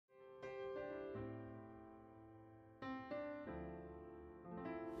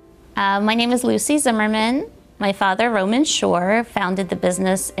My name is Lucy Zimmerman. My father, Roman Shore, founded the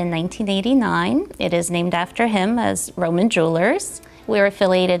business in 1989. It is named after him as Roman Jewelers. We're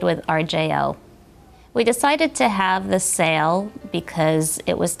affiliated with RJO. We decided to have the sale because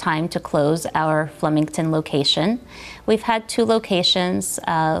it was time to close our Flemington location. We've had two locations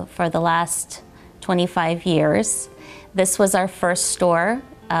for the last 25 years. This was our first store,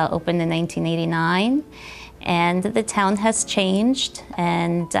 opened in 1989. And the town has changed,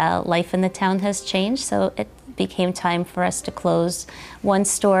 and life in the town has changed, so it became time for us to close one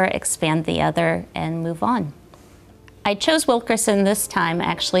store, expand the other, and move on. I chose Wilkerson this time,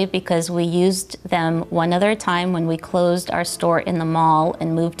 actually, because we used them one other time when we closed our store in the mall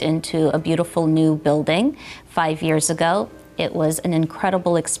and moved into a beautiful new building 5 years ago. It was an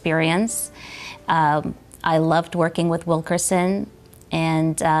incredible experience. I loved working with Wilkerson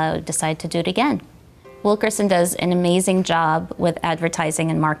and decided to do it again. Wilkerson does an amazing job with advertising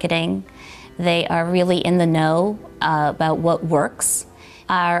and marketing. They are really in the know about what works.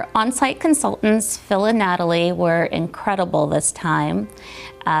 Our on-site consultants, Phil and Natalie, were incredible this time.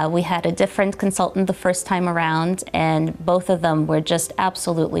 We had a different consultant the first time around, and both of them were just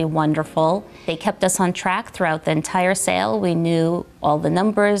absolutely wonderful. They kept us on track throughout the entire sale. We knew all the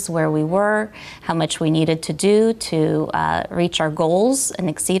numbers, where we were, how much we needed to do to reach our goals and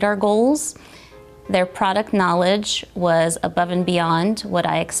exceed our goals. Their product knowledge was above and beyond what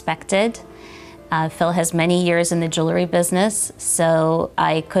I expected. Phil has many years in the jewelry business, so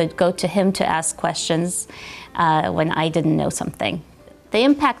I could go to him to ask questions when I didn't know something. The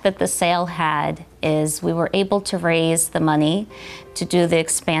impact that the sale had is we were able to raise the money to do the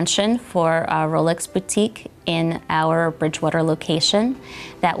expansion for our Rolex boutique in our Bridgewater location.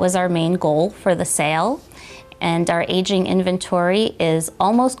 That was our main goal for the sale, and our aging inventory is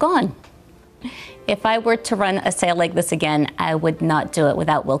almost gone. If I were to run a sale like this again, I would not do it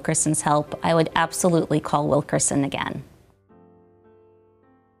without Wilkerson's help. I would absolutely call Wilkerson again.